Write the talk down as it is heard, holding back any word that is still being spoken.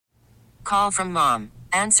Call from mom.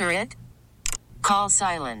 Answer it. Call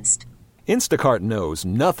silenced. Instacart knows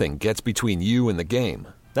nothing gets between you and the game.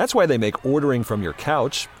 That's why they make ordering from your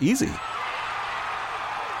couch easy.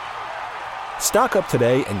 Stock up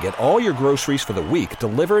today and get all your groceries for the week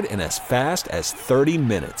delivered in as fast as 30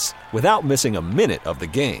 minutes without missing a minute of the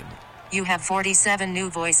game. You have 47 new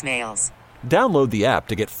voicemails. Download the app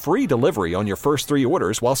to get free delivery on your first 3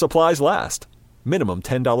 orders while supplies last. Minimum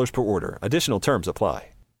 $10 per order. Additional terms apply.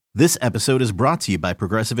 This episode is brought to you by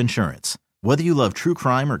Progressive Insurance. Whether you love true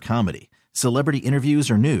crime or comedy, celebrity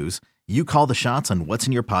interviews or news, you call the shots on what's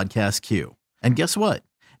in your podcast queue. And guess what?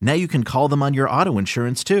 Now you can call them on your auto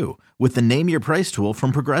insurance too with the Name Your Price tool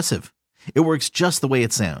from Progressive. It works just the way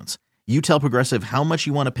it sounds. You tell Progressive how much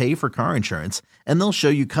you want to pay for car insurance, and they'll show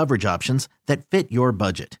you coverage options that fit your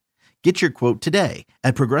budget. Get your quote today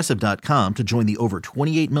at Progressive.com to join the over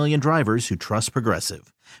 28 million drivers who trust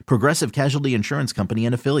Progressive. Progressive Casualty Insurance Company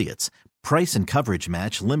and Affiliates. Price and coverage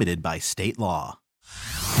match limited by state law.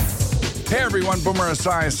 Hey everyone, Boomer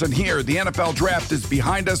Esiason here. The NFL Draft is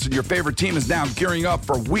behind us and your favorite team is now gearing up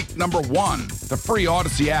for week number 1. The free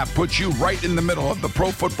Odyssey app puts you right in the middle of the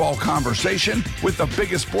pro football conversation with the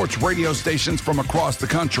biggest sports radio stations from across the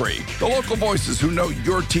country. The local voices who know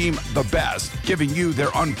your team the best, giving you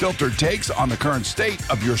their unfiltered takes on the current state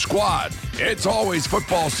of your squad. It's always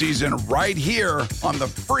football season right here on the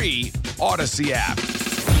free Odyssey app.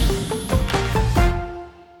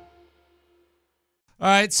 All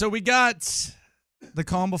right, so we got the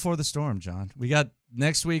calm before the storm, John. We got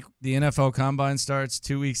next week, the NFL Combine starts.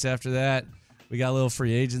 2 weeks after that, we got a little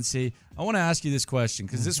free agency. I want to ask you this question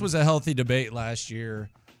because this was a healthy debate last year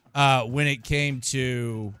when it came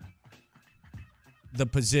to the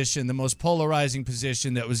position, the most polarizing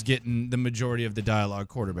position that was getting the majority of the dialogue,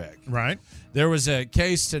 quarterback. Right. There was a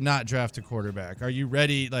case to not draft a quarterback. Are you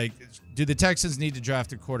ready? Like, do the Texans need to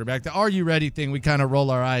draft a quarterback? The are you ready thing we kind of roll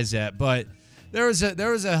our eyes at, but there was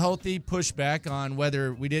a healthy pushback on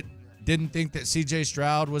whether we didn't think that C.J.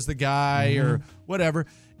 Stroud was the guy or whatever.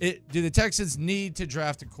 Do the Texans need to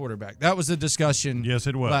draft a quarterback? That was the discussion. Yes,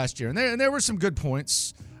 it was. Last year. And there were some good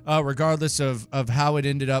points, regardless of how it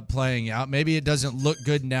ended up playing out. Maybe it doesn't look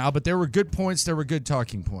good now, but there were good points. There were good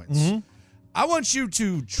talking points. Mm-hmm. I want you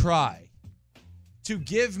to try to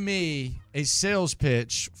give me a sales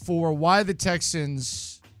pitch for why the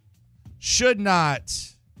Texans should not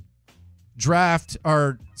draft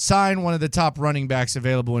or sign one of the top running backs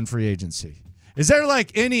available in free agency. Is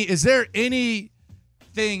there anything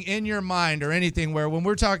in your mind or anything where when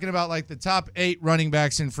we're talking about like the top 8 running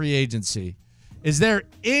backs in free agency, is there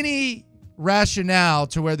any rationale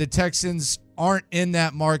to where the Texans aren't in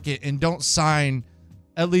that market and don't sign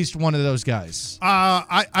at least one of those guys?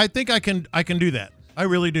 I think I can do that. I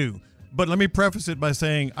really do. But let me preface it by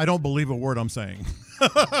saying I don't believe a word I'm saying.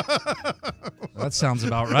 That sounds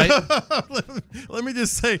about right. Let me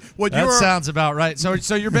just say sounds about right.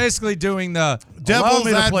 So you're basically doing the devil's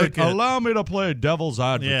advocate. Allow me to play devil's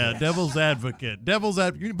advocate. Yeah, devil's advocate. Devil's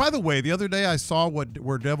advocate. By the way, the other day I saw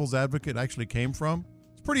where devil's advocate actually came from.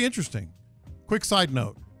 It's pretty interesting. Quick side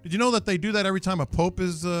note: did you know that they do that every time a pope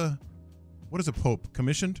is what is a pope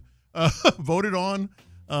commissioned, voted on?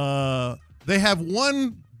 They have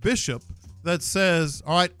one bishop that says,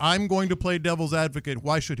 all right, I'm going to play devil's advocate.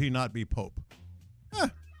 Why should he not be pope?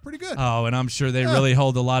 Pretty good. Oh, and I'm sure they really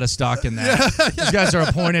hold a lot of stock in that. Yeah. Those guys are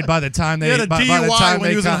appointed by the time they had a DUI when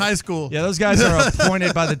he was in high school. Yeah, those guys are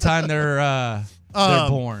appointed by the time they're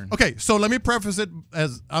born. Okay, so let me preface it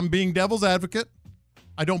as I'm being devil's advocate.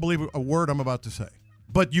 I don't believe a word I'm about to say.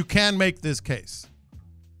 But you can make this case.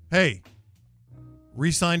 Hey,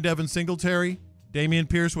 re-sign Devin Singletary, Dameon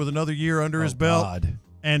Pierce with another year under his belt,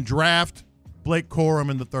 and draft Blake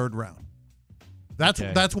Corum in the 3rd round.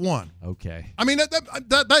 That's one. Okay. I mean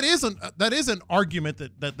that is an argument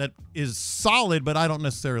that is solid, but I don't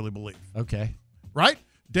necessarily believe. Okay. Right?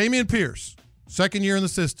 Dameon Pierce, 2nd year in the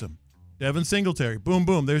system. Devin Singletary, boom,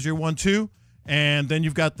 boom. There's your 1-2, and then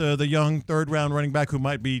you've got the young 3rd round running back who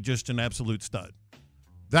might be just an absolute stud.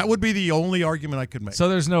 That would be the only argument I could make. So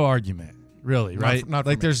there's no argument, really, right? Not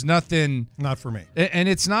like for me. There's nothing. Not for me. And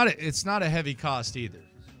it's not a heavy cost either.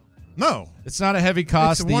 No. It's not a heavy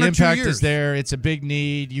cost. The impact is there. It's a big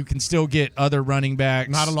need. You can still get other running backs.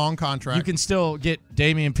 Not a long contract. You can still get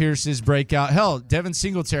Dameon Pierce's breakout. Hell, Devin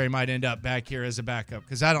Singletary might end up back here as a backup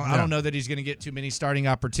because I don't know that he's going to get too many starting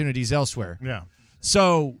opportunities elsewhere. Yeah.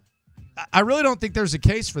 So I really don't think there's a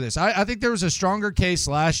case for this. I think there was a stronger case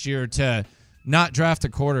last year to not draft a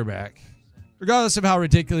quarterback, regardless of how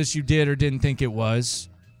ridiculous you did or didn't think it was,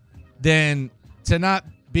 than to not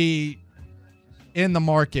be in the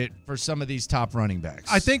market for some of these top running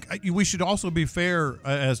backs. I think we should also be fair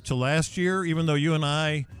as to last year, even though you and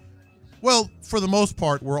I, well, for the most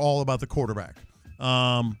part, we're all about the quarterback.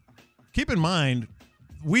 Keep in mind,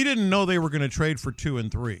 we didn't know they were going to trade for 2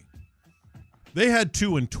 and 3. They had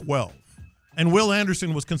 2 and 12, and Will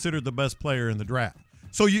Anderson was considered the best player in the draft.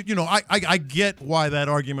 So I get why that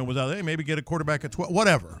argument was out there. Hey, maybe get a quarterback at 12,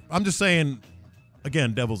 whatever. I'm just saying,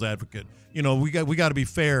 again, devil's advocate. We got to be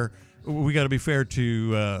fair. We got to be fair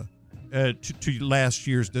to last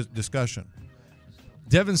year's discussion.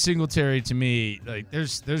 Devin Singletary, to me, like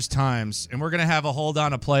there's times, and we're gonna have a hold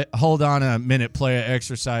on a minute Playa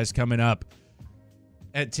exercise coming up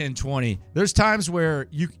at 10:20. There's times where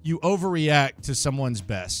you overreact to someone's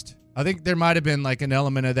best. I think there might have been like an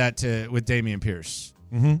element of that with Dameon Pierce.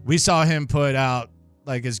 Mm-hmm. We saw him put out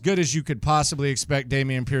like as good as you could possibly expect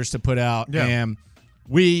Dameon Pierce to put out, and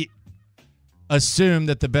we assumed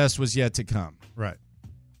that the best was yet to come. Right.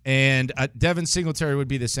 And Devin Singletary would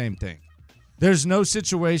be the same thing. There's no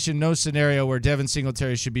situation, no scenario where Devin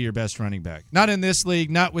Singletary should be your best running back. Not in this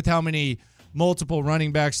league, not with how many multiple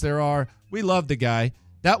running backs there are. We love the guy.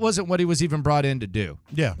 That wasn't what he was even brought in to do.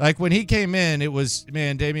 Yeah. Like when he came in, it was,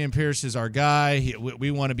 man, Dameon Pierce is our guy.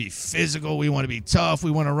 We want to be physical. We want to be tough.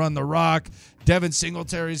 We want to run the rock. Devin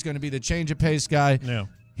Singletary is going to be the change of pace guy. Yeah.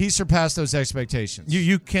 He surpassed those expectations.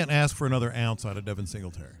 You can't ask for another ounce out of Devin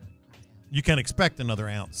Singletary. You can't expect another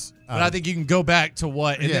ounce. But I think you can go back to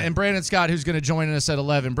what and Brandon Scott, who's going to join us at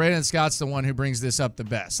 11. Brandon Scott's the one who brings this up the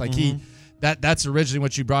best. Like that's originally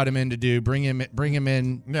what you brought him in to do. Bring him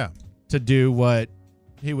in to do what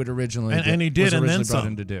he would originally do. And he did, and then brought some.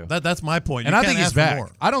 him to do. That's my point. And you I think he's back.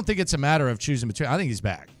 More. I don't think it's a matter of choosing between. I think he's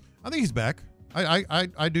back. I think he's back.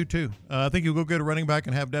 I do too. I think you'll go get a running back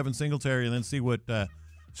and have Devin Singletary, and then see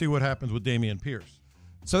what happens with Dameon Pierce.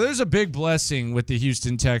 So there's a big blessing with the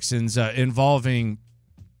Houston Texans involving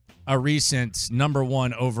a recent number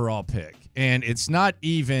 1 overall pick. And it's not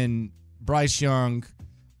even Bryce Young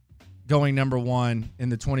going number 1 in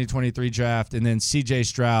the 2023 draft and then C.J.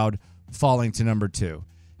 Stroud falling to number 2.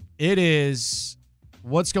 It is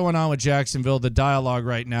what's going on with Jacksonville, the dialogue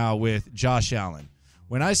right now with Josh Allen.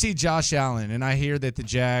 When I see Josh Allen and I hear that the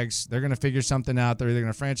Jags, they're going to figure something out, they're either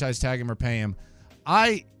going to franchise tag him or pay him,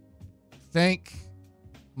 I thank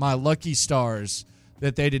my lucky stars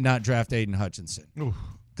that they did not draft Aiden Hutchinson.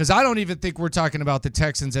 Because I don't even think we're talking about the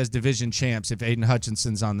Texans as division champs if Aiden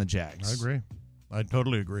Hutchinson's on the Jags. I agree. I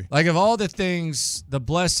totally agree. Like of all the things, the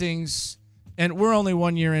blessings, and we're only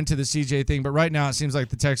 1 year into the CJ thing, but right now it seems like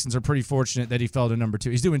the Texans are pretty fortunate that he fell to number 2.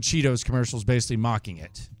 He's doing Cheetos commercials basically mocking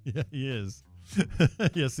it. Yeah, he is.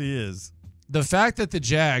 Yes, he is. The fact that the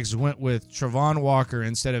Jags went with Travon Walker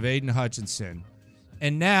instead of Aiden Hutchinson,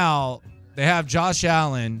 and now they have Josh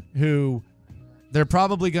Allen, who they're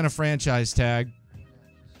probably going to franchise tag,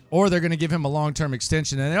 or they're going to give him a long-term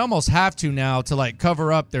extension, and they almost have to now to like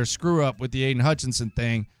cover up their screw-up with the Aiden Hutchinson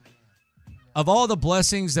thing. Of all the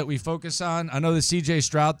blessings that we focus on, I know the C.J.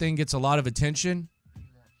 Stroud thing gets a lot of attention.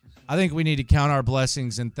 I think we need to count our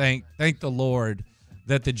blessings and thank the Lord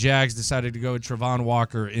that the Jags decided to go with Travon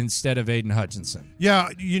Walker instead of Aiden Hutchinson. Yeah,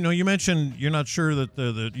 you mentioned you're not sure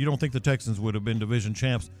that you don't think the Texans would have been division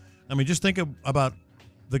champs. I mean, just think about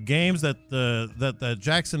the games that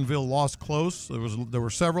Jacksonville lost close. There were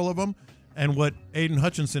several of them, and what Aiden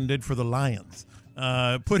Hutchinson did for the Lions.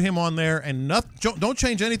 Put him on there, and don't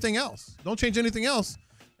change anything else. Don't change anything else,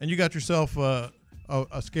 and you got yourself a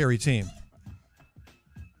scary team.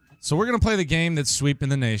 So we're going to play the game that's sweeping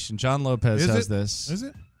the nation. John Lopez has this. Is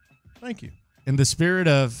it? Thank you. In the spirit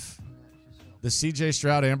of the C.J.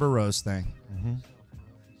 Stroud Amber Rose thing,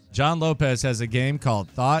 John Lopez has a game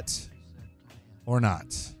called Thot or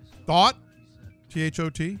Not. Thought,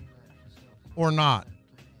 T-H-O-T, or not.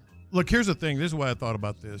 Look, here's the thing. This is why I thought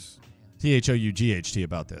about this. T-H-O-U-G-H-T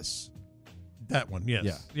about this. That one,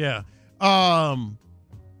 yes. Yeah.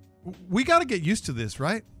 We got to get used to this,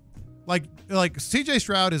 right? Like C.J.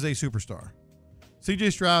 Stroud is a superstar. C.J.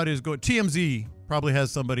 Stroud is going. TMZ probably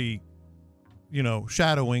has somebody,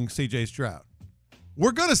 shadowing C.J. Stroud.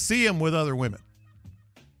 We're going to see him with other women.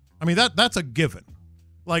 I mean, that's a given.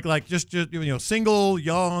 Like just single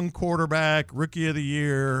young quarterback, rookie of the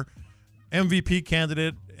year, MVP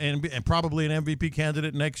candidate, and probably an MVP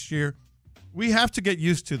candidate next year. We have to get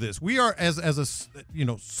used to this. We are as a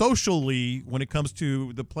socially, when it comes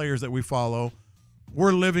to the players that we follow,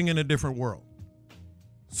 we're living in a different world.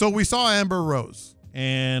 So we saw Amber Rose,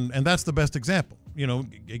 and that's the best example.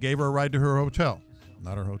 Gave her a ride to her hotel,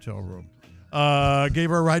 not her hotel room. Gave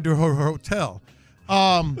her a ride to her hotel.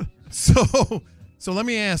 So let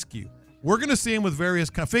me ask you, We're going to see him with various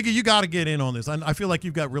Figgy, you got to get in on this. I feel like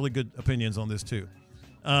you've got really good opinions on this too.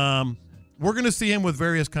 We're going to see him with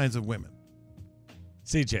various kinds of women.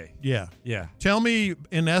 CJ. Yeah. Yeah. Tell me,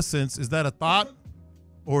 in essence, is that a thought,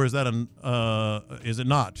 or is that is it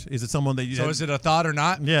not? Is it someone that you? So is it a thought or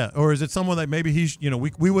not? Yeah, or is it someone that maybe he's,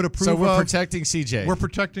 we would approve of? So we're protecting CJ. We're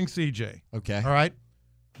protecting CJ. Okay. All right.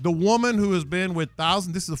 The woman who has been with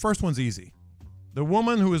thousands. This is the first one's easy. The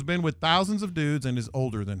woman who has been with thousands of dudes and is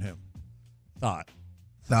older than him. Thought.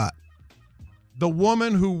 The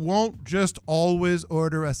woman who won't just always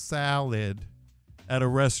order a salad at a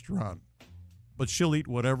restaurant, but she'll eat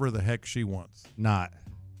whatever the heck she wants. Not.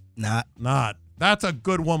 That's a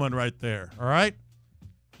good woman right there. All right.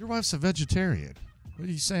 Your wife's a vegetarian. What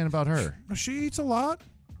are you saying about her? She eats a lot.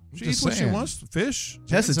 She just eats what she saying. wants. Fish.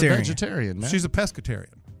 She's a vegetarian, man. She's a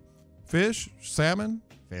pescatarian. Fish, salmon,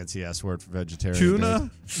 fancy ass word for vegetarian. tuna.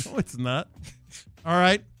 No, it's not. All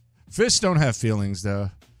right. Fish don't have feelings, though.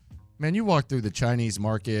 Man, you walk through the Chinese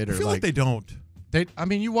market, or I feel like they don't.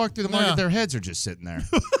 You walk through the market, their heads are just sitting there.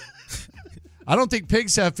 I don't think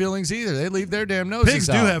pigs have feelings either. They leave their damn noses Pigs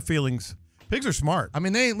out. do have feelings. Pigs are smart. I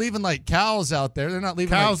mean, they ain't leaving like cows out there. They're not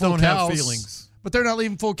leaving Cows like full don't cows. have feelings. But they're not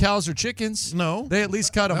leaving full cows or chickens. No. They at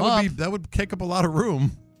least cut them up. That would take up a lot of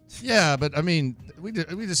room. Yeah, but I mean, we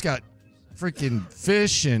just got freaking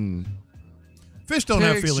fish and fish don't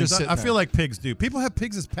have feelings. just I feel like pigs do. People have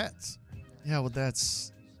pigs as pets. Yeah, well,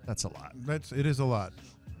 that's a lot. It is a lot.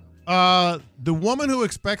 The woman who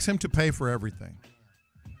expects him to pay for everything.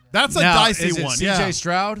 That's a dicey is it one. CJ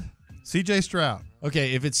Stroud? CJ Stroud.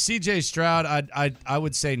 Okay, if it's CJ Stroud, I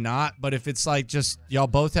would say not. But if it's like just y'all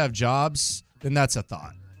both have jobs, then that's a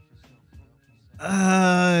thought.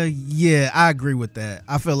 Yeah, I agree with that.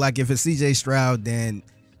 I feel like if it's CJ Stroud, then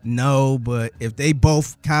no. But if they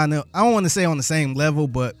both kind of, I don't want to say on the same level,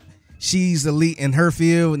 but she's elite in her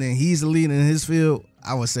field and then he's elite in his field,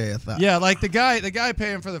 I would say a thought. Yeah, like the guy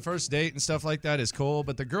paying for the first date and stuff like that is cool,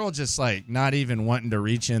 but the girl just like not even wanting to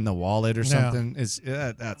reach in the wallet or something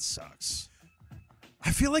that sucks. I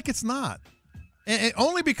feel like it's not, and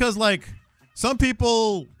only because like some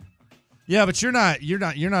people. Yeah, but you're not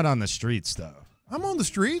on the streets though. I'm on the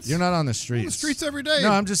streets. You're not on the streets. I'm on the streets every day. No,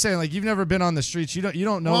 I'm just saying like you've never been on the streets. You don't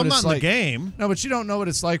know well, what I'm it's not like. In the game. No, but you don't know what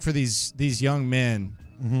it's like for these young men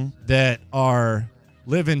that are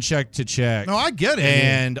living check to check. No, I get it.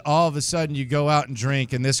 And all of a sudden you go out and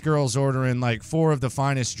drink, and this girl's ordering like 4 of the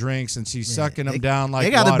finest drinks, and she's sucking them down like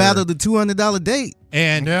they got to water. battle the $200 date.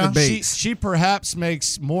 And she perhaps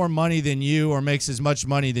makes more money than you, or makes as much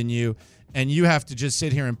money than you, and you have to just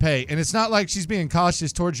sit here and pay. And it's not like she's being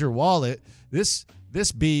cautious towards your wallet. This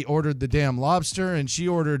bee ordered the damn lobster, and she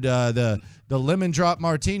ordered the lemon drop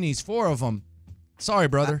martinis, 4 of them. Sorry,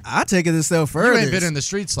 brother. I take it a step further. You ain't been in the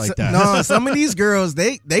streets like that. No, some of these girls,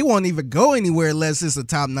 they won't even go anywhere unless it's a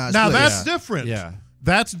top-notch Now place. that's different. Yeah.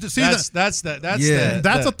 That's a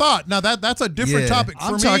thought. Now that's a different topic.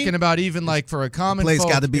 I'm talking about even like for a common place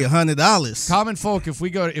folk, got to be $100. Common folk, if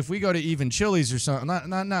we go to even Chili's or something,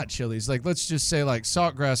 not Chili's, like let's just say like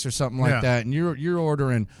Saltgrass or something like that, and you're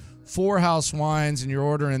ordering 4 house wines and you're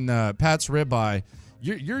ordering Pat's ribeye,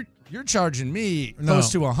 you're charging me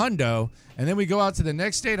close to $100, and then we go out to the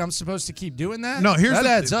next date. I'm supposed to keep doing that? No, that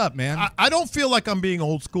adds up, man. I don't feel like I'm being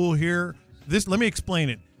old school here. Let me explain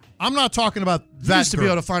it. I'm not talking about that. You used to be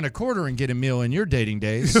able to find a quarter and get a meal in your dating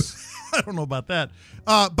days. I don't know about that.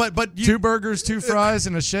 But 2 burgers, 2 fries,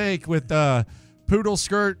 and a shake with poodle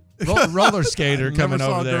skirt roller skater coming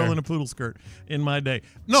never saw over a there. girl in a poodle skirt in my day.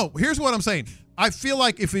 No, here's what I'm saying. I feel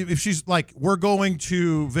like if she's like, we're going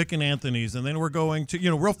to Vic and Anthony's, and then we're going to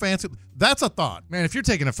real fancy, that's a thought. Man, if you're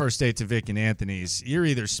taking a first date to Vic and Anthony's, you're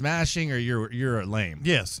either smashing or you're lame.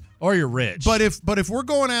 Yes, or you're rich. But if we're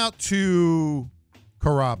going out to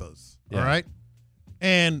Carrabba's, all right,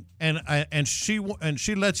 and she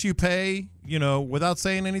lets you pay, without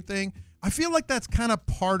saying anything, I feel like that's kind of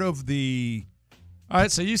part of the. All right,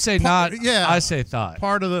 so you say not. Yeah, I say thought.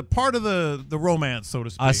 Part of the romance, so to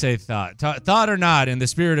speak. I say thought. Thought or not, in the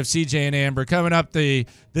spirit of CJ and Amber, coming up, the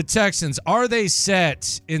Texans, are they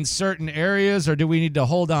set in certain areas, or do we need to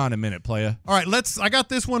hold on a minute, Playa? All right, I got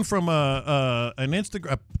this one from a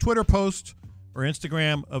Twitter post or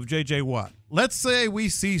Instagram of JJ Watt. Let's say we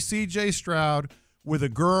see CJ Stroud with a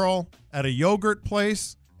girl at a yogurt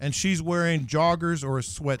place, and she's wearing joggers or a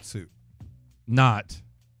sweatsuit. Not.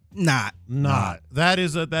 That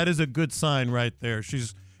is a good sign right there.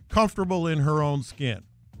 She's comfortable in her own skin.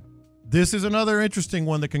 This is another interesting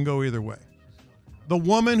one that can go either way. The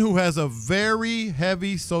woman who has a very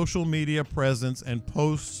heavy social media presence and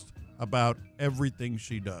posts about everything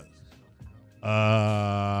she does.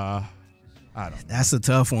 I don't know. That's a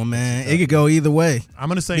tough one, man. It could go either way. I'm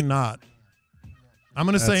going to say not. I'm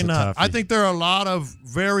going to say not. I think there are a lot of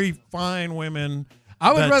very fine women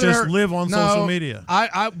I would that rather just live on social media.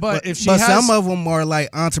 But if she but has, some of them are like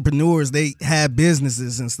entrepreneurs. They have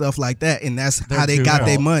businesses and stuff like that, and that's how they got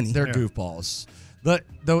their money. They're goofballs.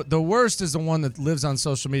 The worst is the one that lives on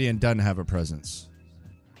social media and doesn't have a presence.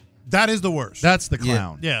 That is the worst. That's the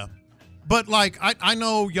clown. Yeah. But like I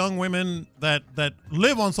know young women that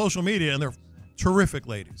live on social media and they're terrific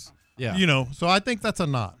ladies. Yeah. You know, so I think that's a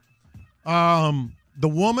not. The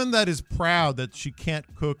woman that is proud that she can't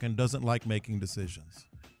cook and doesn't like making decisions.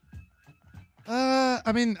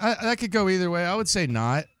 I mean, that could go either way. I would say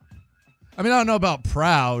not. I mean, I don't know about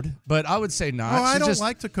proud, but I would say not. Oh, I don't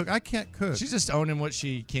like to cook. I can't cook. She's just owning what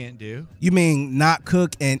she can't do. You mean not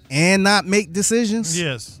cook and not make decisions?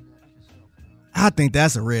 Yes. I think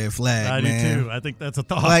that's a red flag, man. do too. I think that's a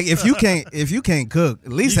thought. Like if you can't cook,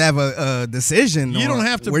 at least have a decision. You don't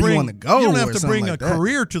have to where bring, you want to go. You don't have to bring like a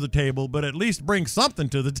career to the table, but at least bring something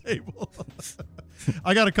to the table.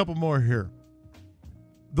 I got a couple more here.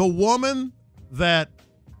 The woman that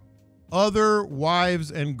other wives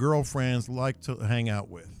and girlfriends like to hang out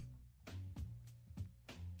with.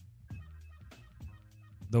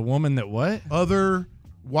 The woman that what? Other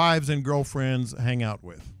wives and girlfriends hang out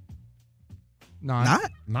with. Not.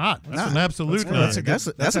 That's an absolute no.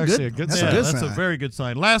 That's actually a good sign. That's sign. a very good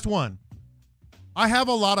sign. Last one. I have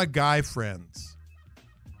a lot of guy friends.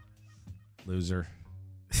 Loser.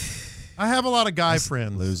 I have a lot of guy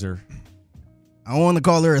friends. Loser. I don't want to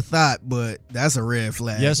call her a thot, but that's a red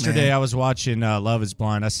flag. Yesterday, man. I was watching Love is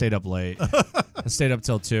Blind. I stayed up late. I stayed up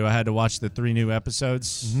till 2. I had to watch the 3 new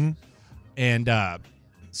episodes. Mm-hmm. And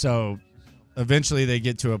so eventually they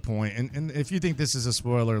get to a point, and if you think this is a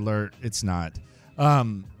spoiler alert, it's not.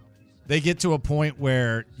 They get to a point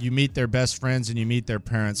where you meet their best friends and you meet their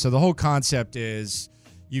parents. So the whole concept is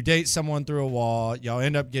you date someone through a wall, y'all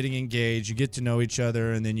end up getting engaged, you get to know each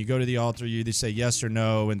other, and then you go to the altar, you either say yes or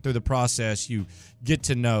no, and through the process you get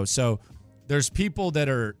to know. So there's people that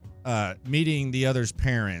are meeting the other's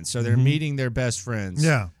parents, so they're meeting their best friends.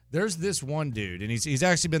 Yeah. There's this one dude, and he's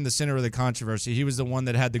actually been the center of the controversy. He was the one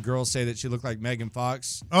that had the girl say that she looked like Megan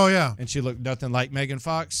Fox. Oh, yeah. And she looked nothing like Megan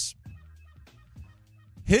Fox.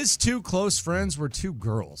 His 2 close friends were 2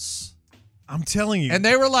 girls. I'm telling you. And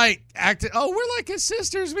they were like, we're like his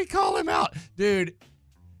sisters. We call him out. Dude,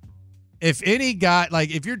 if any guy,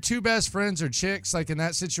 like if your 2 best friends are chicks, like in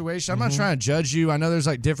that situation, I'm not trying to judge you. I know there's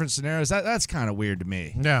like different scenarios. That's kind of weird to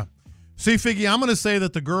me. Yeah. See, Figgy, I'm going to say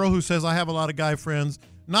that the girl who says I have a lot of guy friends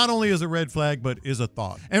not only is a red flag, but is a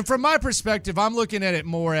thought. And from my perspective, I'm looking at it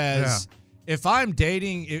more as if I'm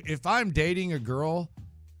dating a girl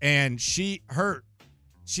and she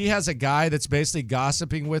has a guy that's basically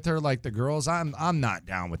gossiping with her like the girls, I'm not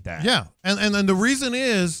down with that. Yeah. And the reason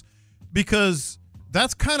is because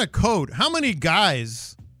that's kind of code. How many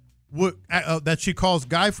guys would that she calls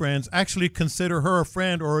guy friends actually consider her a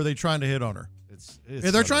friend, or are they trying to hit on her?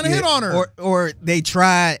 They're trying to hit on her. Or they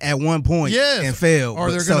tried at one point and failed. Or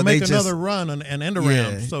they're going to make another run and end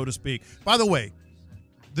around, so to speak. By the way,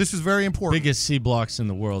 this is very important. Biggest C blocks in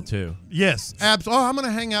the world, too. Yes. I'm going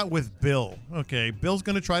to hang out with Bill. Okay. Bill's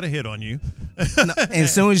going to try to hit on you. And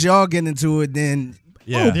as soon as y'all get into it, then,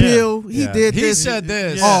 Bill, he did this. He said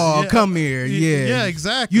this. Oh, come here. Yeah. Yeah,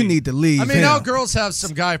 exactly. You need to leave. I mean, him. all girls have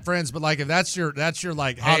some guy friends, but like if that's your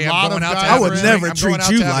like, hey, A lot I'm going of out to guys- have I would a never drink, I'm going treat out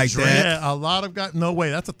to you have a like drink. that. Yeah, a lot of guys. No way.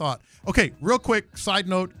 That's a thought. Okay, real quick side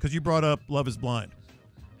note, because you brought up Love is Blind.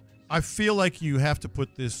 I feel like you have to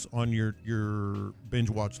put this on your binge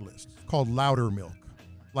watch list. It's called Louder Milk.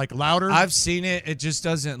 Like Louder. I've seen it. It just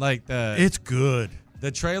doesn't like the. It's good. The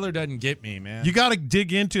trailer doesn't get me, man. You got to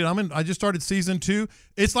dig into it. I just started season 2.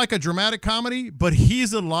 It's like a dramatic comedy, but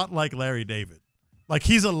he's a lot like Larry David. Like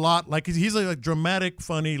he's a dramatic,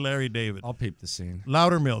 funny Larry David. I'll peep the scene.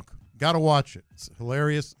 Louder Milk. Got to watch it. It's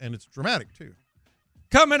hilarious and it's dramatic too.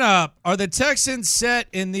 Coming up, are the Texans set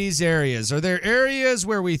in these areas? Are there areas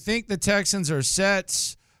where we think the Texans are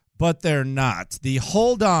set, but they're not? The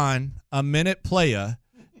hold on a minute Playa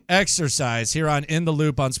exercise here on In the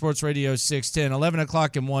Loop on Sports Radio 610. 11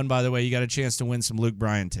 o'clock and 1, by the way, you got a chance to win some Luke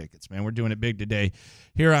Bryan tickets, man. We're doing it big today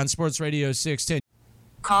here on Sports Radio 610.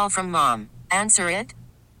 Call from mom. Answer it.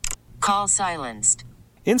 Call silenced.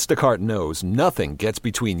 Instacart knows nothing gets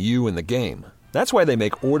between you and the game. That's why they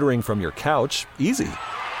make ordering from your couch easy.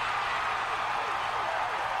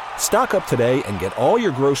 Stock up today and get all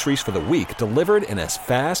your groceries for the week delivered in as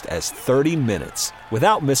fast as 30 minutes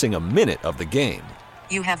without missing a minute of the game.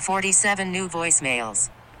 You have 47 new voicemails.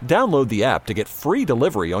 Download the app to get free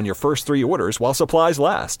delivery on your first 3 orders while supplies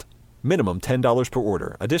last. Minimum $10 per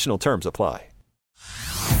order. Additional terms apply.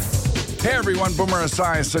 Hey everyone, Boomer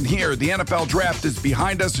Esiason here. The NFL Draft is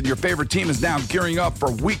behind us and your favorite team is now gearing up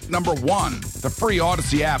for week number 1. The free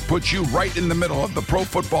Odyssey app puts you right in the middle of the pro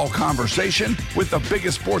football conversation with the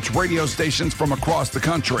biggest sports radio stations from across the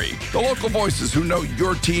country. The local voices who know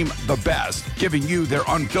your team the best, giving you their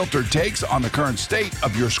unfiltered takes on the current state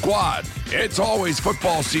of your squad. It's always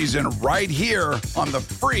football season right here on the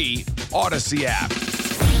free Odyssey app.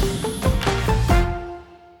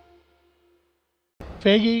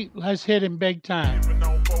 Figgy, let's hit him big time.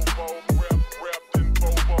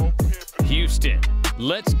 Houston,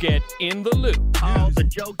 let's get in the loop. Oh, the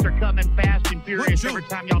jokes are coming fast and furious every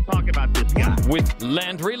time y'all talk about this guy. With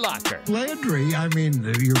Landry Locker. Landry, I mean,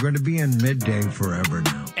 you're going to be in midday forever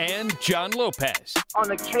now. And John Lopez. On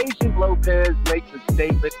occasion, Lopez makes a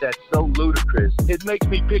statement that's so ludicrous, it makes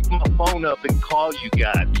me pick my phone up and call you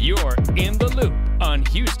guys. You're in the loop on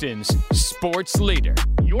Houston's sports leader.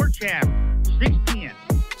 Your champ, 610.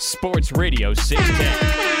 Sports Radio 610.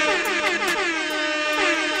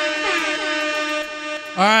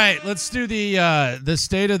 All right, let's do the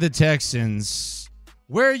state of the Texans.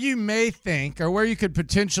 Where you may think or where you could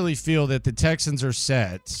potentially feel that the Texans are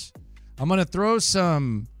set. I'm going to throw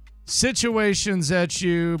some situations at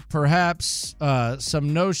you, perhaps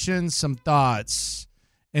some notions, some thoughts.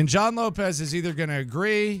 And John Lopez is either going to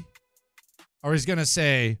agree or he's going to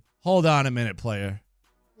say, hold on a minute, player.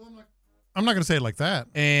 I'm not going to say it like that.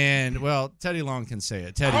 And, well, Teddy Long can say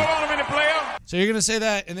it. Teddy. Hold on a minute, player. So you're going to say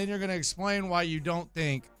that, and then you're going to explain why you don't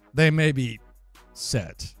think they may be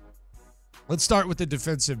set. Let's start with the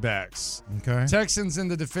defensive backs. Okay. Texans in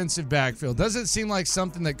the defensive backfield. Doesn't seem like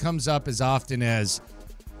something that comes up as often as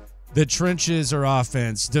the trenches or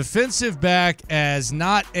offense. Defensive back as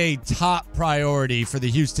not a top priority for the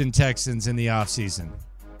Houston Texans in the offseason.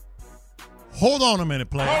 Hold on a minute,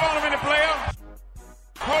 player. Hold on a minute, player.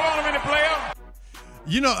 Hold on a minute, player.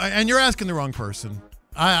 You know, and you're asking the wrong person.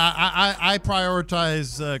 I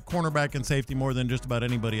prioritize cornerback and safety more than just about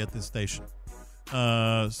anybody at this station.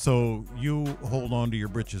 So you hold on to your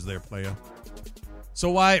britches there, player.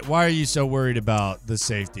 So why are you so worried about the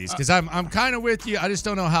safeties? Because I'm kind of with you. I just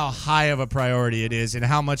don't know how high of a priority it is and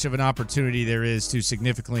how much of an opportunity there is to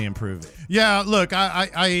significantly improve it. Yeah, look,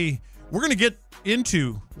 we're going to get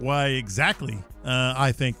into why exactly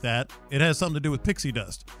I think that. It has something to do with pixie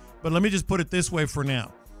dust. But let me just put it this way for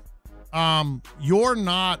now. You're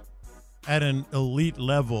not at an elite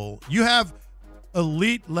level. You have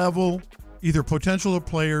elite level either potential or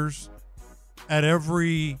players at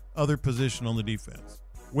every other position on the defense.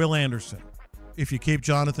 Will Anderson, if you keep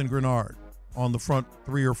Jonathan Grenard on the front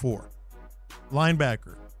 3 or 4.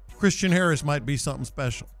 Linebacker, Christian Harris might be something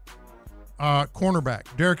special.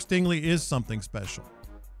 Cornerback, Derek Stingley is something special.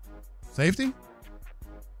 Safety?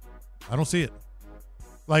 I don't see it.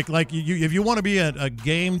 Like you, if you want to be a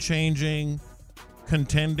game-changing,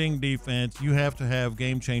 contending defense, you have to have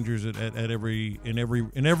game changers in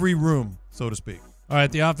every room, so to speak. All right,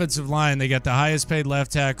 the offensive line, they got the highest paid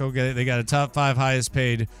left tackle. They got a top 5 highest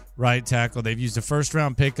paid right tackle. They've used a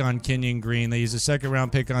first-round pick on Kenyon Green. They used a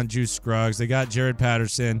second-round pick on Juice Scruggs. They got Jared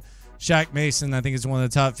Patterson. Shaq Mason, I think, is one of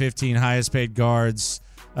the top 15 highest paid guards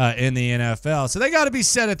in the NFL. So they got to be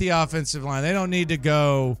set at the offensive line. They don't need to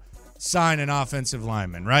go sign an offensive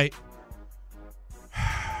lineman, right?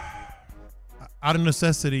 Out of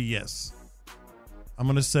necessity, yes. I'm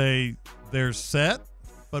going to say they're set,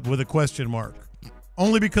 but with a question mark.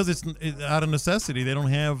 Only because it's out of necessity. They don't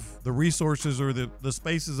have the resources or the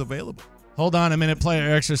spaces available. Hold on a minute.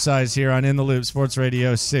 Player exercise here on In the Loop Sports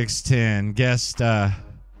Radio 610.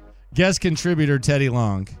 Guest contributor Teddy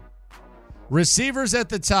Long. Receivers at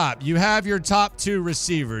the top. You have your top 2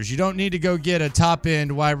 receivers. You don't need to go get a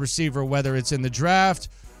top-end wide receiver, whether it's in the draft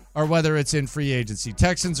or whether it's in free agency.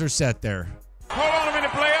 Texans are set there. Hold on a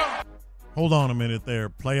minute, player. Hold on a minute there,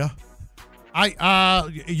 player.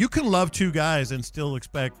 You can love 2 guys and still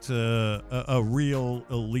expect a real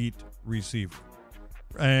elite receiver.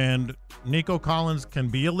 And Nico Collins can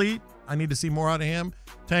be elite. I need to see more out of him.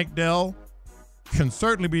 Tank Dell can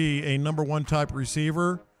certainly be a number 1 type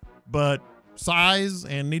receiver, but size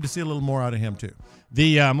and need to see a little more out of him too.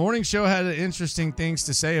 The morning show had interesting things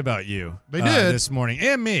to say about you. They did this morning,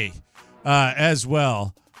 and me as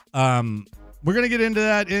well. We're going to get into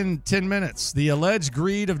that in 10 minutes. The alleged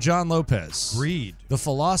greed of John Lopez. Greed. The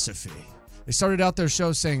philosophy. They started out their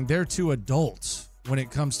show saying they're too adult when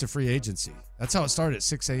it comes to free agency. That's how it started at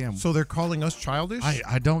 6 a.m. So they're calling us childish?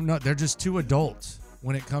 I don't know. They're just too adult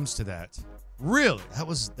when it comes to that. Really? That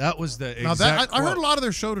was the Now exact I heard a quote. lot of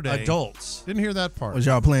their show today. Adults. Didn't hear that part. Was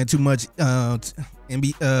y'all playing too much?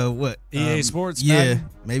 What? EA Sports? Yeah, Madden?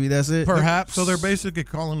 maybe that's it. Perhaps. So they're basically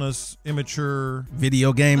calling us immature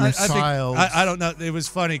Video gamers. I don't know. It was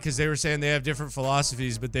funny because they were saying they have different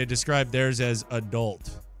philosophies, but they described theirs as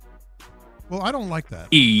adult. Well, I don't like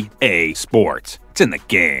that. EA Sports. It's in the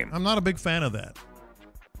game. I'm not a big fan of that.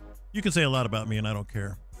 You can say a lot about me, and I don't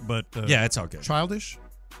care. But yeah, it's all good. Childish?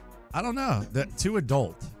 I don't know. That too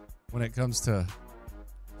adult when it comes to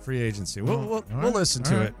free agency. We'll listen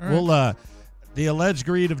to it. We'll the alleged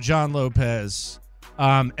greed of John Lopez,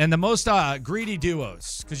 and the most greedy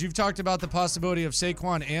duos, because you've talked about the possibility of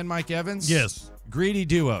Saquon and Mike Evans. Yes, greedy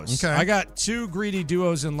duos. Okay, I got two greedy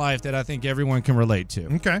duos in life that I think everyone can relate to.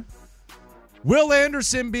 Okay, Will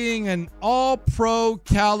Anderson being an all-pro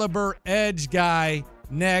caliber edge guy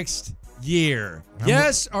next year.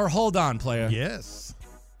 Yes or hold on, Playa? Yes.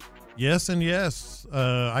 Yes and yes.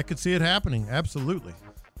 I could see it happening. Absolutely.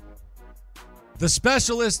 The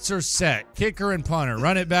specialists are set. Kicker and punter.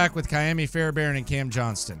 Run it back with Kyami Fairbairn and Cam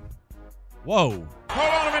Johnston. Whoa.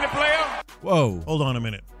 Hold on a minute, player. Whoa. Hold on a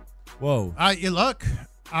minute. Whoa. Look,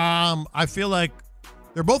 I feel like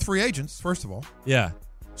they're both free agents, first of all. Yeah.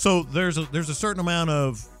 So there's a certain amount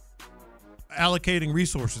of allocating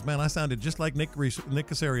resources. Man, I sounded just like Nick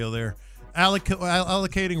Casario there.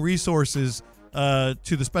 Allocating resources to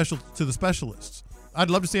the specialists. I'd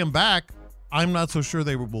love to see them back. I'm not so sure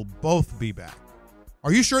they will both be back.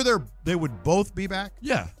 Are you sure they would both be back?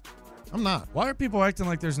 Yeah. I'm not. Why are people acting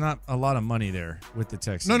like there's not a lot of money there with the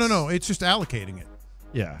Texans? No. It's just allocating it.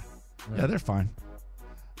 Yeah. Yeah, they're fine.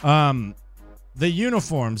 The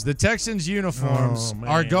uniforms, the Texans uniforms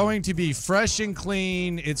are going to be fresh and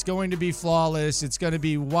clean. It's going to be flawless. It's going to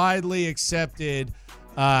be widely accepted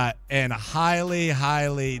and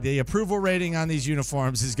highly, the approval rating on these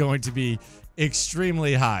uniforms is going to be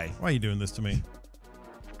extremely high. Why are you doing this to me?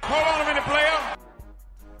 Hold on a minute, player.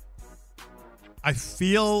 I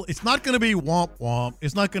feel it's not going to be womp womp.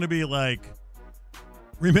 It's not going to be like,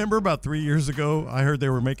 remember about 3 years ago, I heard they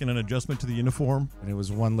were making an adjustment to the uniform? And it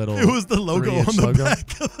was one little... It was the logo on the back.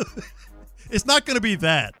 It's not going to be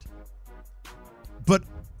that. But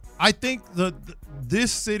I think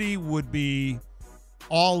this city would be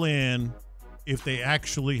all in if they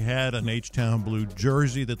actually had an H-Town Blue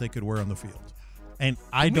jersey that they could wear on the field. And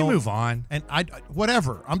Can we move on? And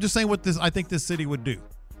whatever. I'm just saying what I think this city would do.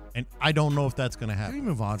 And I don't know if that's going to happen. Can we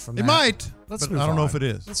move on from that? It might, but I don't know if it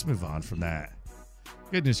is. Let's move on from that.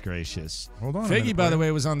 Goodness gracious! Hold on. Figgy, by the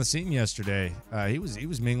way, was on the scene yesterday. He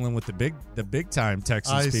was mingling with the big time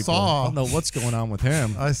Texans people. I don't know what's going on with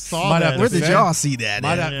him. I saw that. Where did y'all see that?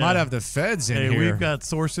 Might have the feds in here. We've got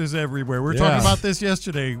sources everywhere. We were talking about this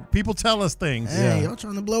yesterday. People tell us things. Hey, y'all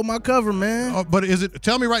trying to blow my cover, man. But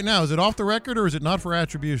tell me right now, is it off the record or is it not for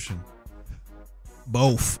attribution?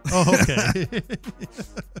 Both. Oh, okay.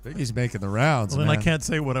 Figgy's making the rounds. Well, then man. I can't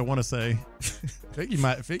say what I want to say.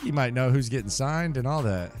 Figgy might know who's getting signed and all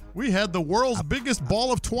that. We had the world's biggest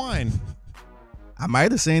ball of twine. I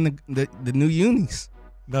might have seen the new unis.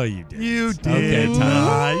 No, you didn't. You did. Okay,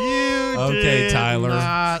 Tyler. You did Tyler.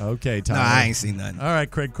 not. Okay, Tyler. No, I ain't seen nothing. All right,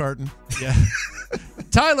 Craig Carton. Yeah.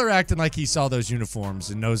 Tyler acting like he saw those uniforms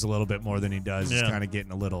and knows a little bit more than he does. Yeah. It's kind of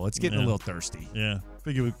getting a little thirsty. Yeah.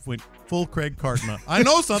 Figure we went full Craig Carton up. I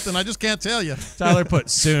know something. I just can't tell you. Tyler put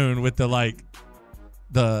soon with the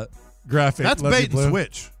graphic. That's Lucky bait and blue.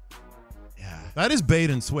 switch. Yeah. That is bait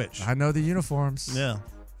and switch. I know the uniforms. Yeah.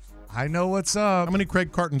 I know what's up. How many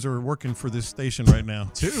Craig Cartons are working for this station right now?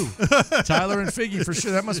 2. Tyler and Figgy for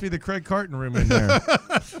sure. That must be the Craig Carton room in there.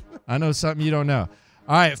 I know something you don't know.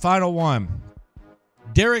 All right, final one.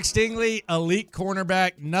 Derek Stingley, elite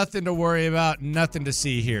cornerback. Nothing to worry about. Nothing to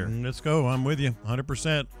see here. Let's go. I'm with you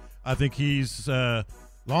 100%. I think he's, as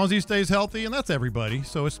long as he stays healthy, and that's everybody.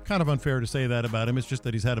 So it's kind of unfair to say that about him. It's just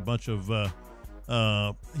that he's had a bunch of,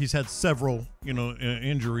 he's had several,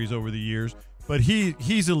 injuries over the years. But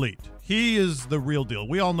he's elite. He is the real deal.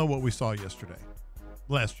 We all know what we saw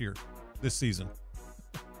last year, this season.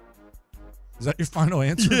 Is that your final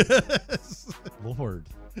answer? Yes. Lord.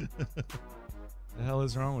 The hell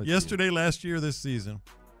is wrong with yesterday, last year, this season?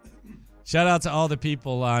 Shout out to all the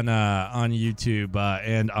people on YouTube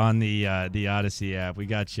and on the Odyssey app. We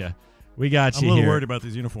got you. I'm a little worried about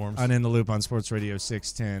these uniforms. On In the Loop on Sports Radio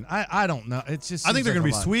 610. I don't know. It just I think they're going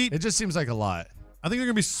to be sweet. It just seems like a lot. I think they're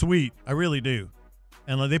going to be sweet. I really do.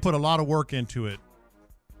 And they put a lot of work into it.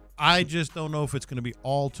 I just don't know if it's going to be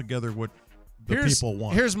all together what people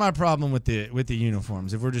want. Here's my problem with the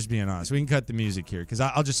uniforms. If we're just being honest, we can cut the music here because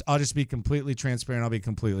I'll just be completely transparent. I'll be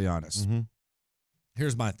completely honest. Mm-hmm.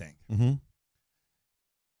 Here's my thing. Mm-hmm.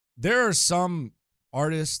 there are some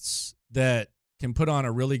artists that can put on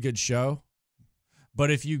a really good show,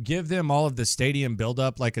 but if you give them all of the stadium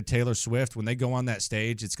buildup like a Taylor Swift, when they go on that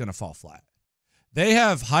stage, it's going to fall flat. They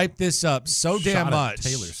have hyped this up so damn much.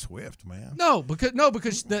 Taylor Swift, man. No,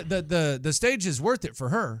 because the stage is worth it for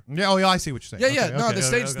her. Yeah, I see what you're saying. Yeah,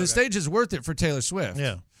 the stage is worth it for Taylor Swift.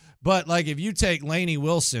 Yeah. But like if you take Lainey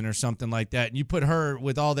Wilson or something like that and you put her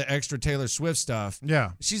with all the extra Taylor Swift stuff,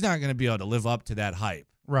 she's not going to be able to live up to that hype.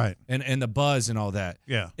 Right. And the buzz and all that.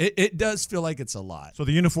 Yeah. It does feel like it's a lot. So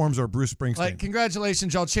the uniforms are Bruce Springsteen. Like,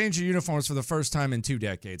 congratulations, y'all changed your uniforms for the first time in 2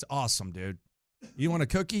 decades. Awesome, dude. You want a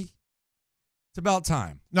cookie? It's about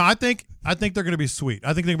time. No, I think they're going to be sweet.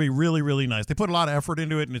 I think they're going to be really, really nice. They put a lot of effort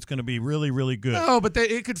into it, and it's going to be really, really good. No, but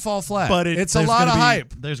it could fall flat. But it's a lot of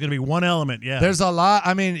hype. There's going to be one element, yeah. There's a lot.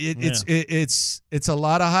 I mean, it's a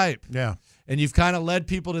lot of hype. Yeah. And you've kind of led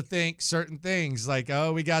people to think certain things like,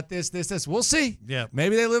 oh, we got this. We'll see. Yeah.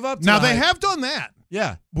 Maybe they live up to it. Now, they have done that.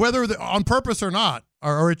 Yeah. Whether on purpose or not,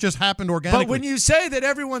 or it just happened organically. But when you say that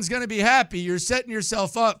everyone's going to be happy, you're setting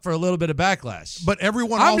yourself up for a little bit of backlash. But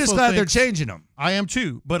everyone I'm also just glad thinks, they're changing them. I am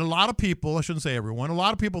too. But a lot of people, I shouldn't say everyone, a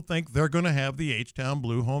lot of people think they're going to have the H-Town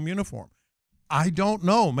Blue home uniform. I don't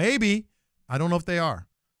know. Maybe. I don't know if they are.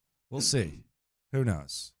 We'll see. Who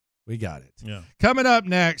knows? We got it. Yeah. Coming up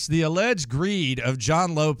next, the alleged greed of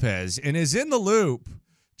John Lopez, and is in the loop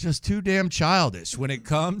just too damn childish when it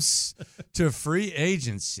comes to free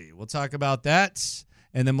agency. We'll talk about that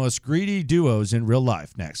and the most greedy duos in real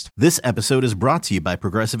life next. This episode is brought to you by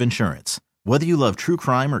Progressive Insurance. Whether you love true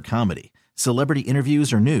crime or comedy, celebrity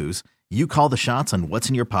interviews or news, you call the shots on what's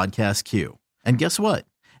in your podcast queue. And guess what?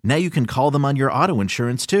 Now you can call them on your auto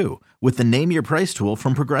insurance too with the Name Your Price tool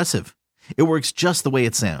from Progressive. It works just the way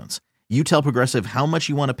it sounds. You tell Progressive how much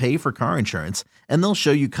you want to pay for car insurance, and they'll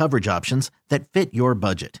show you coverage options that fit your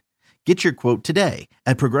budget. Get your quote today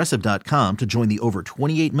at Progressive.com to join the over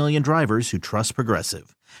 28 million drivers who trust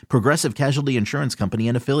Progressive. Progressive Casualty Insurance Company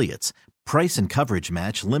and Affiliates. Price and coverage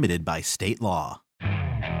match limited by state law.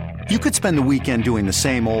 You could spend the weekend doing the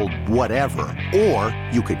same old whatever, or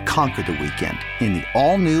you could conquer the weekend in the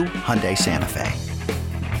all-new Hyundai Santa Fe.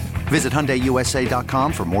 Visit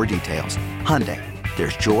HyundaiUSA.com for more details. Hyundai,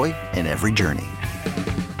 there's joy in every journey.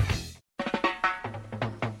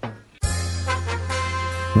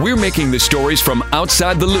 We're making the stories from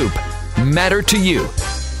outside the loop matter to you.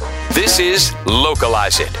 This is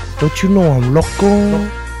Localize It. Don't you know I'm local?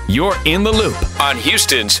 You're in the loop on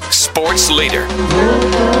Houston's sports leader.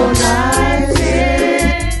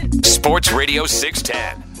 Sports Radio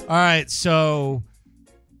 610. All right, so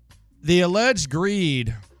the alleged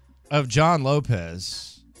greed of John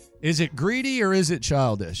Lopez, is it greedy or is it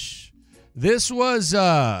childish? This was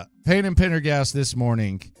Payne and Pendergast this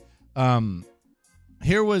morning.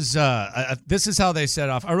 Here was this is how they set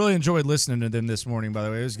off. I really enjoyed listening to them this morning, by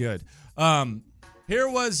the way. It was good. Here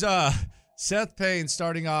was Seth Payne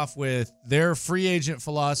starting off with their free agent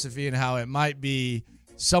philosophy and how it might be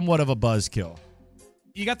somewhat of a buzzkill.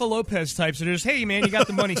 You got the Lopez types that are just, hey, man, you got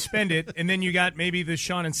the money, spend it. And then you got maybe the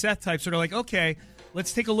Sean and Seth types that are like, okay,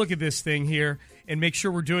 let's take a look at this thing here and make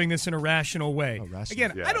sure we're doing this in a rational way.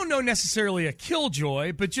 Again, yeah. I don't know necessarily a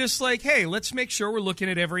killjoy, but just like, hey, let's make sure we're looking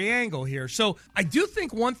at every angle here. So I do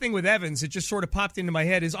think one thing with Evans that just sort of popped into my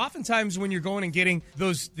head is oftentimes when you're going and getting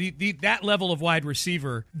that level of wide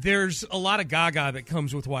receiver, there's a lot of gaga that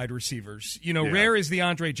comes with wide receivers. You know, rare is the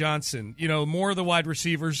Andre Johnson. You know, more of the wide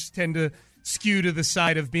receivers tend to skew to the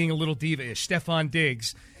side of being a little diva-ish. Stephon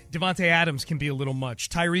Diggs, Devontae Adams can be a little much.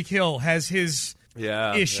 Tyreek Hill has his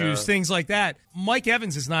issues, things like that. Mike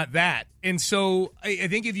Evans is not that. And so I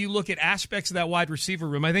think if you look at aspects of that wide receiver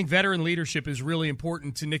room, I think veteran leadership is really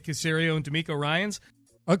important to Nick Caserio and D'Amico Ryans.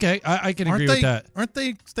 Okay, I can agree with that. Aren't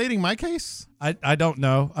they stating my case? I don't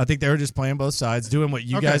know. I think they were just playing both sides, doing what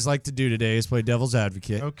you guys like to do today is play devil's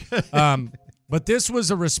advocate. Okay. But this was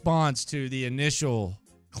a response to the initial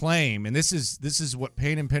claim, and this is what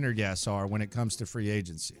Payne and Pendergast are when it comes to free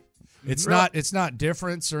agency. It's not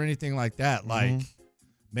difference or anything like that. Like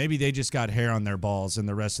maybe they just got hair on their balls and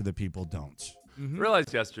the rest of the people don't.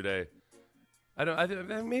 Realized yesterday,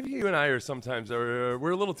 maybe you and I are sometimes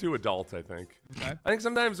we're a little too adult. I think. Okay. I think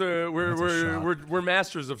sometimes we're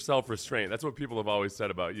masters of self-restraint. That's what people have always said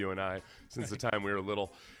about you and I since the time we were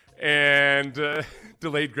little. And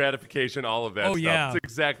delayed gratification, all of that stuff. Yeah. It's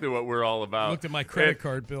exactly what we're all about. Looked at my credit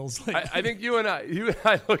card bills. I think you and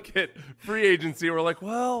I look at free agency. We're like,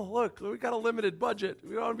 well, look, we got a limited budget.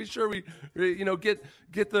 We want to be sure we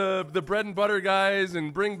get the bread and butter guys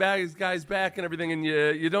and bring back these guys back and everything. And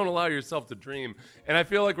you don't allow yourself to dream. And I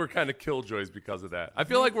feel like we're kind of killjoys because of that. I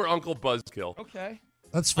feel like we're Uncle Buzzkill. Okay.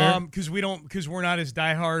 That's fair. Because we're not as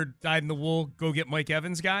diehard, dyed in the wool, go get Mike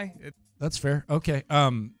Evans guy. That's fair. Okay.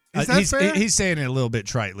 Is that fair? He's saying it a little bit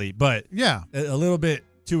tritely, but yeah, a little bit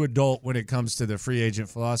too adult when it comes to the free agent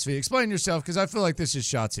philosophy. Explain yourself, because I feel like this is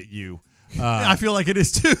shots at you. I feel like it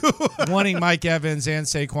is too. Wanting Mike Evans and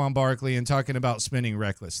Saquon Barkley and talking about spending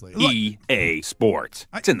recklessly. EA Sports.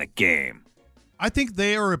 It's in the game. I think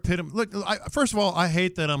they are epitome. Look, first of all, I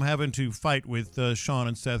hate that I'm having to fight with Sean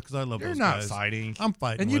and Seth because I love those guys. You're not fighting. I'm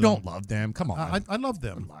fighting. And you with don't them. love them. Come on. I love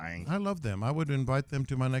them. You're lying. I love them. I would invite them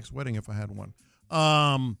to my next wedding if I had one.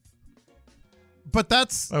 But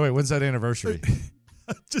that's. Oh, wait, when's that anniversary?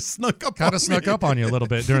 Just snuck up. Kind of snuck up on you a little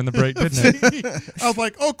bit during the break, didn't it? I was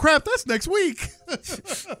like, oh crap, that's next week.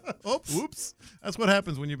 Oh, whoops. That's what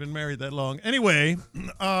happens when you've been married that long. Anyway,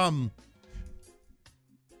 I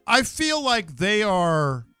feel like they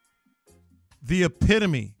are the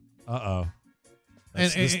epitome. Uh-oh.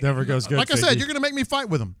 This never goes good. Like I said, you're going to make me fight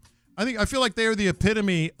with them. I feel like they are the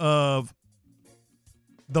epitome of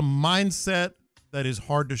the mindset that is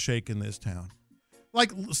hard to shake in this town.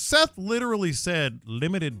 Like Seth literally said,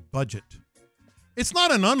 limited budget. It's not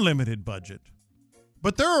an unlimited budget,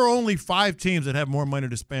 but there are only 5 teams that have more money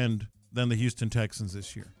to spend than the Houston Texans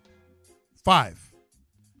this year. 5.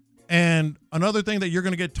 And another thing that you're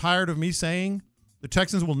going to get tired of me saying, the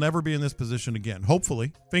Texans will never be in this position again.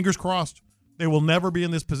 Hopefully, fingers crossed, they will never be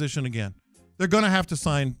in this position again. They're going to have to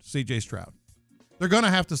sign C.J. Stroud. They're going to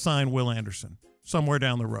have to sign Will Anderson somewhere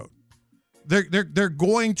down the road. They're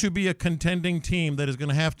going to be a contending team that is going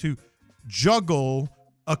to have to juggle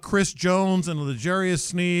a Chris Jones and a L'Jarius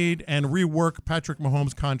Sneed and rework Patrick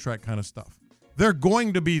Mahomes' contract kind of stuff. They're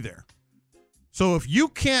going to be there. So if you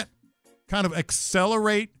can't kind of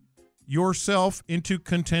accelerate yourself into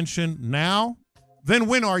contention now, then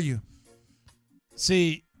when are you?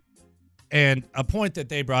 See, and a point that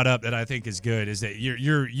they brought up that I think is good is that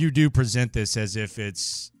you do present this as if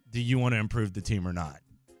it's, do you want to improve the team or not?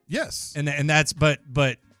 Yes. And that's but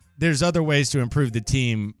there's other ways to improve the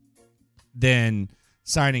team than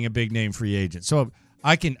signing a big name free agent. So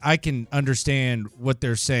I can understand what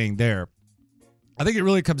they're saying there. I think it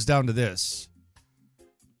really comes down to this.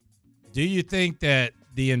 Do you think that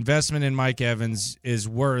the investment in Mike Evans is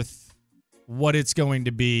worth what it's going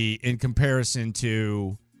to be in comparison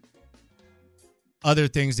to other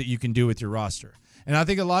things that you can do with your roster? And I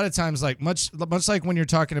think a lot of times, like much like when you're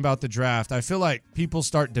talking about the draft, I feel like people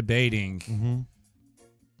start debating,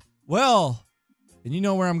 well, and you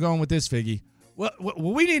know where I'm going with this, Figgy. Well,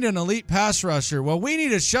 we need an elite pass rusher. Well, we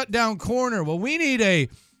need a shutdown corner. Well, we need a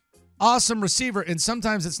awesome receiver, and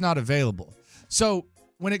sometimes it's not available. So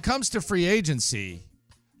when it comes to free agency,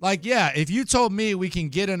 like, yeah, if you told me we can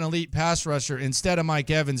get an elite pass rusher instead of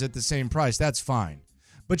Mike Evans at the same price, that's fine.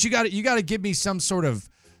 But you got to give me some sort of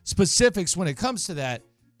specifics when it comes to that.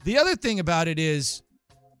 The other thing about it is,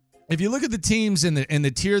 if you look at the teams in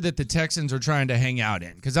the tier that the Texans are trying to hang out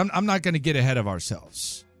in, because I'm not going to get ahead of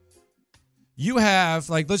ourselves. You have,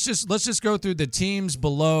 like, let's just go through the teams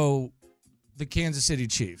below the Kansas City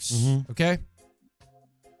Chiefs, okay?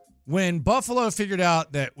 When Buffalo figured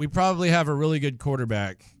out that we probably have a really good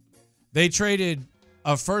quarterback, they traded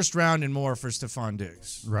a first round and more for Stephon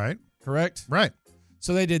Diggs. Right. Correct? Right.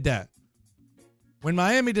 So they did that. When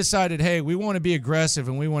Miami decided, hey, we want to be aggressive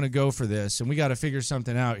and we want to go for this and we got to figure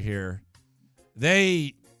something out here,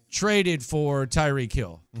 they traded for Tyreek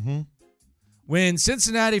Hill. When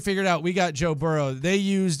Cincinnati figured out we got Joe Burrow, they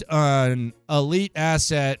used an elite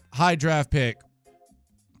asset, high draft pick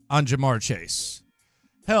on Jamar Chase.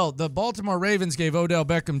 Hell, the Baltimore Ravens gave Odell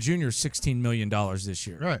Beckham Jr. $16 million this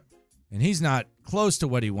year. Right. And he's not close to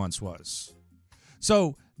what he once was.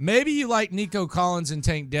 So maybe you like Nico Collins and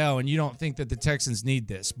Tank Dell and you don't think that the Texans need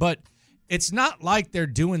this. But it's not like they're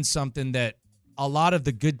doing something that a lot of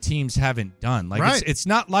the good teams haven't done. Like, right. It's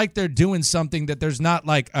not like they're doing something that there's not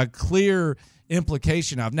like a clear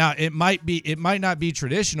implication of. Now, it might not be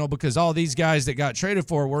traditional because all these guys that got traded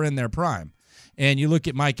for were in their prime. And you look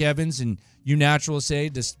at Mike Evans and you naturally say,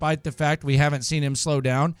 despite the fact we haven't seen him slow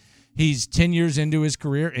down, he's 10 years into his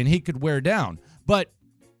career and he could wear down. But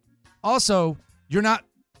also, you're not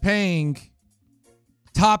paying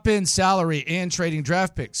top-end salary and trading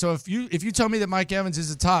draft picks. So if you tell me that Mike Evans is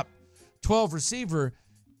a top 12 receiver,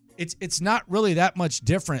 it's not really that much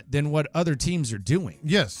different than what other teams are doing.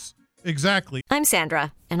 Yes, exactly. I'm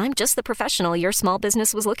Sandra, and I'm just the professional your small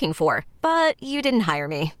business was looking for. But you didn't hire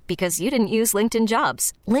me because you didn't use LinkedIn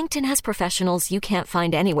Jobs. LinkedIn has professionals you can't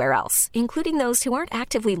find anywhere else, including those who aren't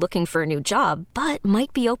actively looking for a new job, but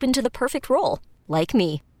might be open to the perfect role, like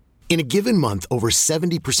me. In a given month, over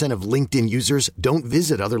 70% of LinkedIn users don't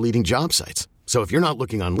visit other leading job sites. So if you're not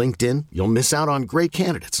looking on LinkedIn, you'll miss out on great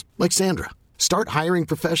candidates like Sandra. Start hiring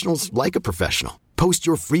professionals like a professional. Post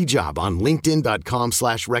your free job on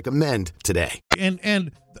linkedin.com/recommend today.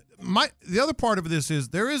 And the other part of this is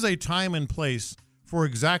there is a time and place for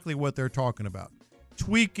exactly what they're talking about.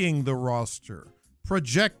 Tweaking the roster,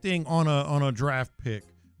 projecting on a draft pick,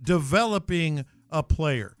 developing a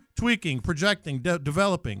player, tweaking, projecting,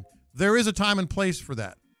 developing. There is a time and place for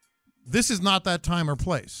that. This is not that time or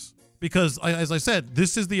place because, as I said,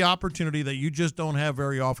 this is the opportunity that you just don't have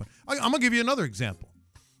very often. I'm going to give you another example.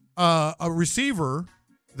 A receiver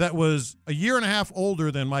that was a year and a half older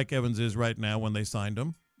than Mike Evans is right now when they signed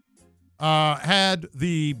him, had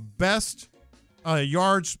the best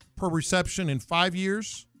yards per reception in 5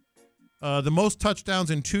 years, the most touchdowns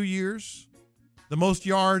in 2 years, the most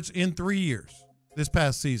yards in 3 years this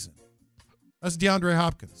past season. That's DeAndre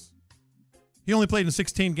Hopkins. He only played in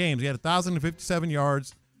 16 games. He had 1,057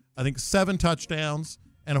 yards, I think 7 touchdowns,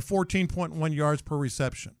 and a 14.1 yards per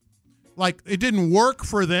reception. Like, it didn't work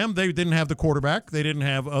for them. They didn't have the quarterback. They didn't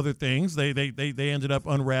have other things. They ended up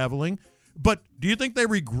unraveling. But do you think they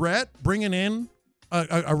regret bringing in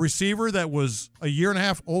a receiver that was a year and a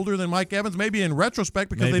half older than Mike Evans? Maybe in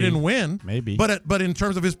retrospect because they didn't win. Maybe. But in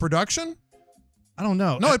terms of his production? I don't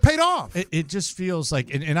know. No, it paid off. It just feels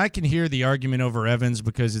like, and I can hear the argument over Evans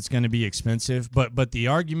because it's going to be expensive, but the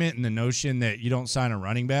argument and the notion that you don't sign a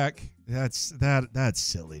running back, that's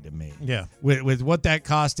silly to me. Yeah. With what that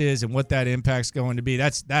cost is and what that impact's going to be,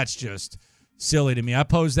 that's just silly to me. I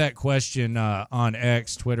posed that question on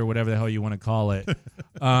X, Twitter, whatever the hell you want to call it.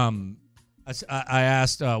 I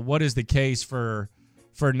asked, what is the case for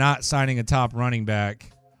not signing a top running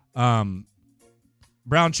back?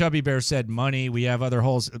 Brown Chubby Bear said money. We have other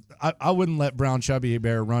holes. I wouldn't let Brown Chubby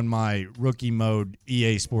Bear run my rookie mode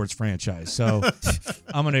EA Sports franchise, so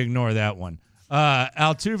I'm going to ignore that one.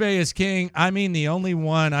 Altuve is king. I mean, the only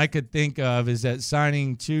one I could think of is that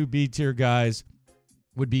signing 2 B-tier guys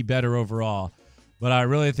would be better overall. But I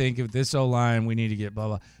really think if this O-line, we need to get blah,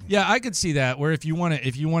 blah. Yeah, I could see that, where if you want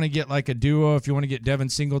to get like a duo, if you want to get Devin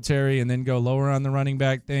Singletary and then go lower on the running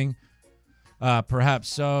back thing, perhaps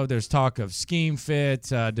so. There's talk of scheme fit,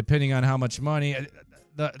 depending on how much money.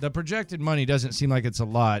 The projected money doesn't seem like it's a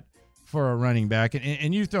lot for a running back.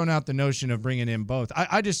 And you've thrown out the notion of bringing in both.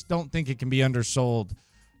 I just don't think it can be undersold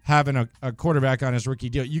having a quarterback on his rookie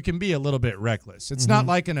deal. You can be a little bit reckless. It's not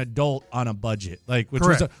like an adult on a budget, like which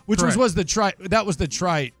was the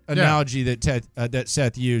trite analogy that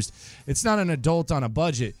Seth used. It's not an adult on a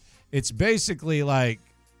budget. It's basically like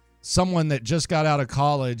someone that just got out of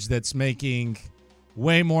college that's making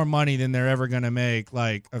way more money than they're ever going to make,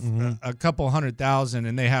 like a couple $100,000,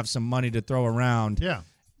 and they have some money to throw around. Yeah.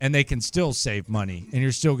 And they can still save money, and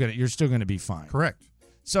you're still gonna be fine. Correct.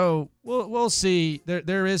 So we'll see.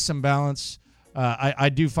 There is some balance. I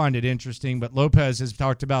do find it interesting, but Lopez has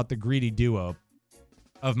talked about the greedy duo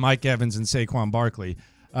of Mike Evans and Saquon Barkley.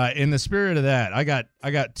 In the spirit of that, I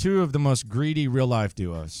got 2 of the most greedy real life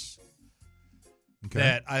duos. Okay.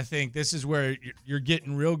 That I think this is where you're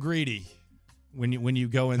getting real greedy when you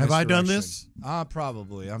go in. Have this I direction. done this?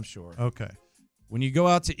 Probably. I'm sure. Okay. When you go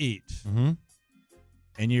out to eat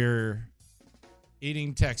and you're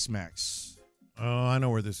eating Tex-Mex. Oh, I know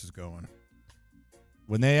where this is going.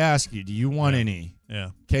 When they ask you, do you want any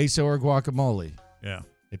queso or guacamole? Yeah.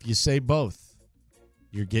 If you say both,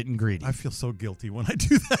 you're getting greedy. I feel so guilty when I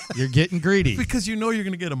do that. You're getting greedy. Because you know you're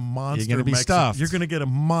going to get a monster You're going to be stuffed. You're going to get a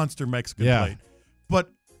monster Mexican plate. But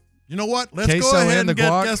you know what? Let's queso go ahead and get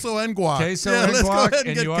guac, queso and guac. Queso and guac,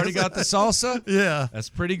 and you already got the salsa? Yeah. That's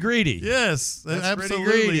pretty greedy. Yes, that's absolutely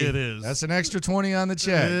pretty greedy. It is. That's an extra 20 on the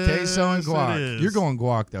check. Yes, Queso and guac. it is. You're going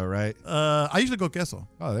guac, though, right? I usually go queso.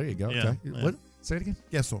 Oh, there you go. Yeah, Okay. yeah. What? Say it again.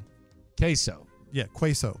 Queso. Queso. Yeah,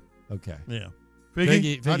 queso. Okay. Yeah.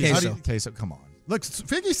 Figgy, queso. Queso. Come on. Look,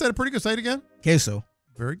 Figgy said it pretty good. Say it again. Queso.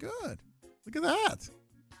 Very good. Look at that.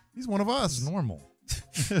 He's one of us. It's normal.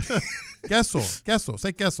 Queso. Queso.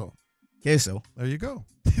 Say queso. Queso. There you go.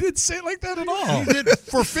 He didn't say it like that at all. He did.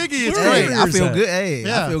 For Figgy, it's Hey, great. I feel good. Hey,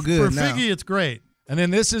 Yeah, I feel good for now. Figgy, it's great. And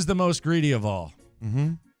then this is the most greedy of all.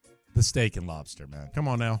 Mm-hmm. The steak and lobster, man. Come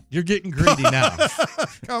on now. You're getting greedy now.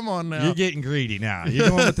 Come on now. You're getting greedy now. You're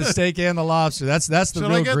going with the steak and the lobster. That's the Should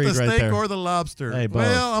real I get greed the steak right there. or the lobster? Hey, both.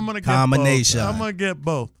 Well, I'm gonna get Combination. both. I'm gonna get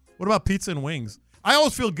both. What about pizza and wings? I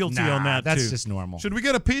always feel guilty on that that's too. just normal. Should we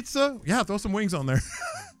get a pizza? Yeah, throw some wings on there.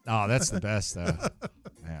 Oh, that's the best though.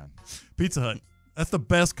 Man. Pizza Hut. That's the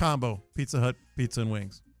best combo. Pizza Hut, pizza and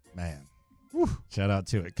wings. Man. Whew. Shout out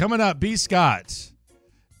to it. Coming up, B. Scott.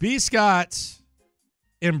 B. Scott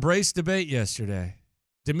embraced debate yesterday.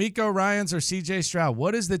 D'Amico Ryans or C.J. Stroud?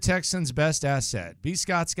 What is the Texans' best asset? B.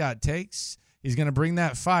 Scott's got takes. He's going to bring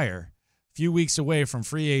that fire a few weeks away from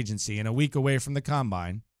free agency and a week away from the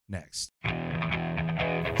combine next.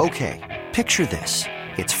 Okay, picture this.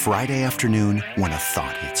 It's Friday afternoon when a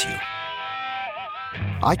thought hits you.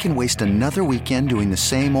 I can waste another weekend doing the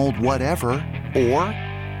same old whatever, or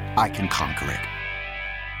I can conquer it.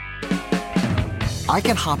 I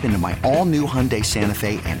can hop into my all-new Hyundai Santa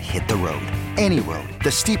Fe and hit the road. Any road.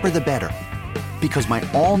 The steeper, the better. Because my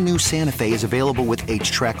all-new Santa Fe is available with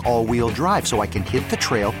H-Track all-wheel drive, so I can hit the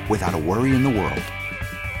trail without a worry in the world.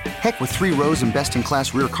 Heck, with 3 rows and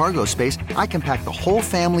best-in-class rear cargo space, I can pack the whole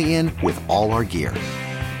family in with all our gear.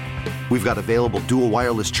 We've got available dual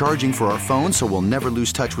wireless charging for our phones, so we'll never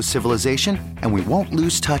lose touch with civilization, and we won't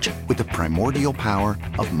lose touch with the primordial power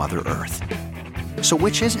of Mother Earth. So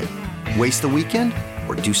which is it? Waste the weekend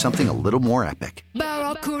or do something a little more epic?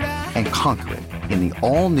 And conquer it in the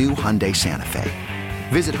all-new Hyundai Santa Fe.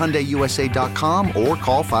 Visit HyundaiUSA.com or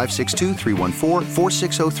call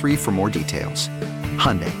 562-314-4603 for more details.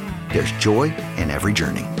 Hyundai, there's joy in every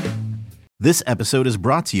journey. This episode is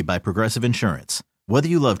brought to you by Progressive Insurance. Whether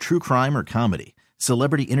you love true crime or comedy,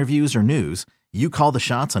 celebrity interviews or news, you call the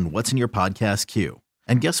shots on what's in your podcast queue.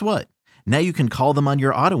 And guess what? Now you can call them on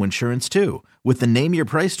your auto insurance too with the Name Your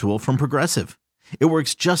Price tool from Progressive. It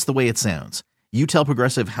works just the way it sounds. You tell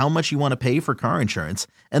Progressive how much you want to pay for car insurance,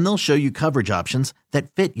 and they'll show you coverage options that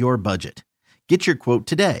fit your budget. Get your quote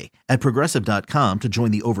today at Progressive.com to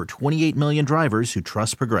join the over 28 million drivers who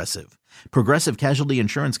trust Progressive. Progressive Casualty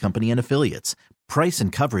Insurance Company and Affiliates. Price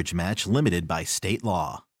and coverage match limited by state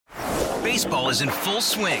law. Baseball is in full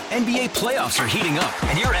swing. NBA playoffs are heating up,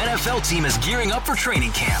 and your NFL team is gearing up for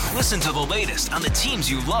training camp. Listen to the latest on the teams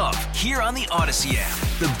you love here on the Odyssey app.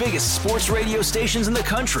 The biggest sports radio stations in the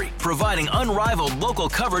country, providing unrivaled local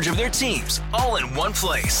coverage of their teams, all in one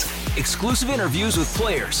place. Exclusive interviews with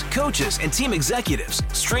players, coaches, and team executives,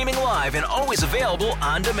 streaming live and always available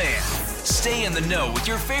on demand. Stay in the know with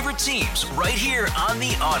your favorite teams right here on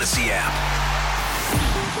the Odyssey app.